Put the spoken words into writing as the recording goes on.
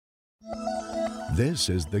This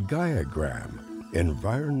is the Gaiagram,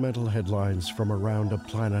 environmental headlines from around a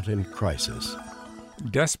planet in crisis.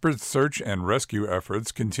 Desperate search and rescue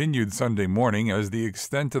efforts continued Sunday morning as the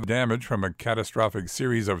extent of damage from a catastrophic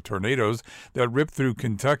series of tornadoes that ripped through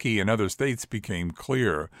Kentucky and other states became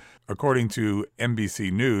clear. According to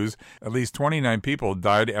NBC News, at least 29 people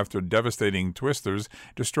died after devastating twisters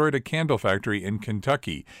destroyed a candle factory in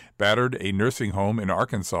Kentucky, battered a nursing home in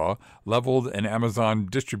Arkansas, leveled an Amazon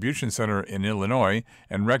distribution center in Illinois,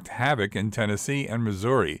 and wreaked havoc in Tennessee and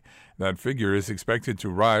Missouri. That figure is expected to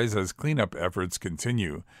rise as cleanup efforts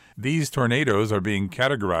continue. These tornadoes are being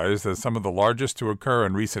categorized as some of the largest to occur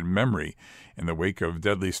in recent memory. In the wake of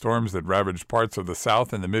deadly storms that ravaged parts of the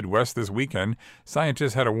South and the Midwest this weekend,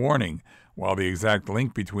 scientists had a warning. While the exact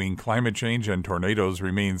link between climate change and tornadoes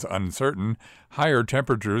remains uncertain, higher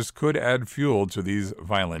temperatures could add fuel to these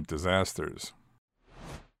violent disasters.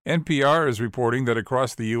 NPR is reporting that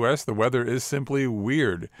across the U.S. the weather is simply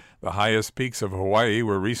weird. The highest peaks of Hawaii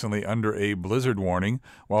were recently under a blizzard warning,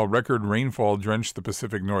 while record rainfall drenched the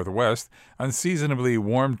Pacific Northwest. Unseasonably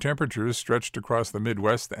warm temperatures stretched across the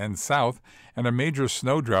Midwest and South, and a major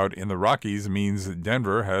snow drought in the Rockies means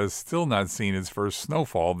Denver has still not seen its first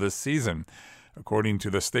snowfall this season. According to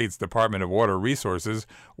the state's Department of Water Resources,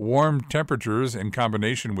 warm temperatures in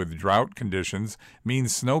combination with drought conditions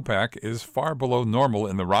means snowpack is far below normal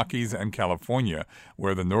in the Rockies and California,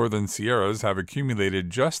 where the northern Sierras have accumulated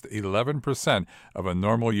just 11% of a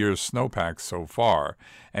normal year's snowpack so far.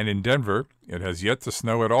 And in Denver, it has yet to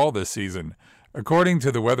snow at all this season. According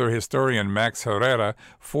to the weather historian Max Herrera,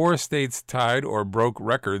 4 states tied or broke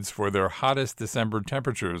records for their hottest December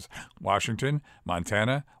temperatures: Washington,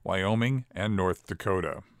 Montana, Wyoming, and North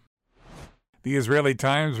Dakota. The Israeli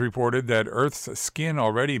Times reported that Earth's skin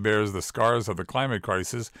already bears the scars of the climate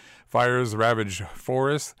crisis. Fires ravage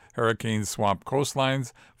forests, hurricanes swamp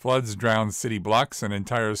coastlines, floods drown city blocks, and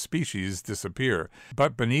entire species disappear.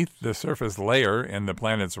 But beneath the surface layer in the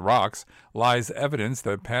planet's rocks lies evidence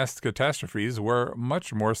that past catastrophes were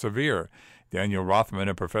much more severe. Daniel Rothman,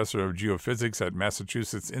 a professor of geophysics at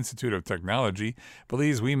Massachusetts Institute of Technology,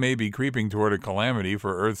 believes we may be creeping toward a calamity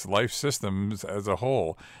for Earth's life systems as a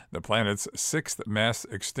whole, the planet's 6th mass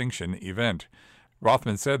extinction event.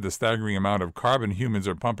 Rothman said the staggering amount of carbon humans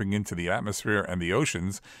are pumping into the atmosphere and the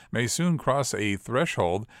oceans may soon cross a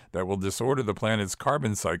threshold that will disorder the planet's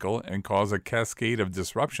carbon cycle and cause a cascade of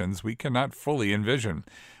disruptions we cannot fully envision.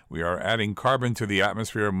 We are adding carbon to the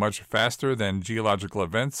atmosphere much faster than geological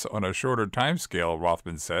events on a shorter timescale,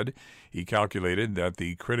 Rothman said. He calculated that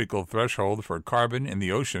the critical threshold for carbon in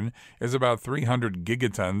the ocean is about 300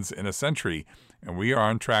 gigatons in a century, and we are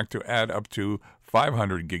on track to add up to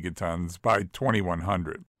 500 gigatons by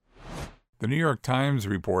 2100. The New York Times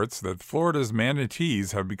reports that Florida's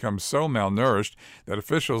manatees have become so malnourished that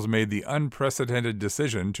officials made the unprecedented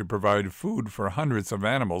decision to provide food for hundreds of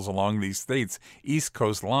animals along the state's East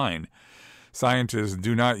Coast line. Scientists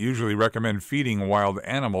do not usually recommend feeding wild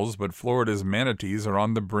animals, but Florida's manatees are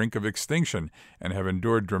on the brink of extinction and have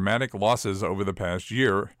endured dramatic losses over the past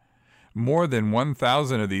year. More than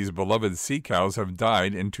 1,000 of these beloved sea cows have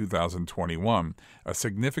died in 2021, a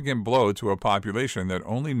significant blow to a population that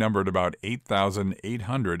only numbered about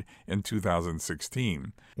 8,800 in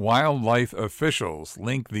 2016. Wildlife officials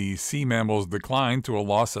link the sea mammal's decline to a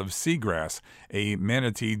loss of seagrass, a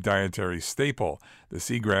manatee dietary staple. The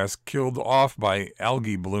seagrass killed off by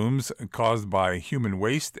algae blooms caused by human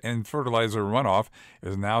waste and fertilizer runoff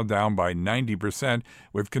is now down by 90%,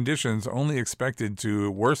 with conditions only expected to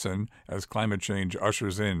worsen as climate change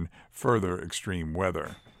ushers in further extreme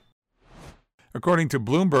weather. According to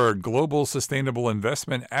Bloomberg, global sustainable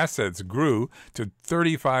investment assets grew to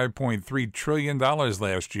 $35.3 trillion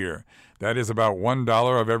last year. That is about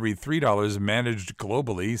 $1 of every $3 managed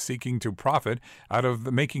globally, seeking to profit out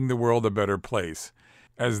of making the world a better place.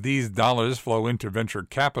 As these dollars flow into venture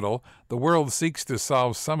capital, the world seeks to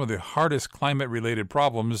solve some of the hardest climate-related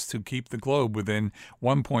problems to keep the globe within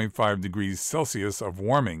 1.5 degrees Celsius of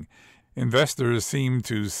warming. Investors seem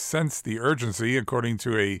to sense the urgency. According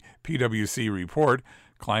to a PwC report,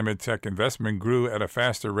 climate tech investment grew at a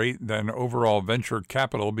faster rate than overall venture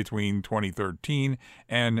capital between 2013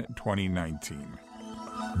 and 2019.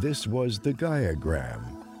 This was the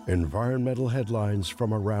Gaiagram, environmental headlines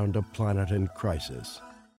from around a planet in crisis.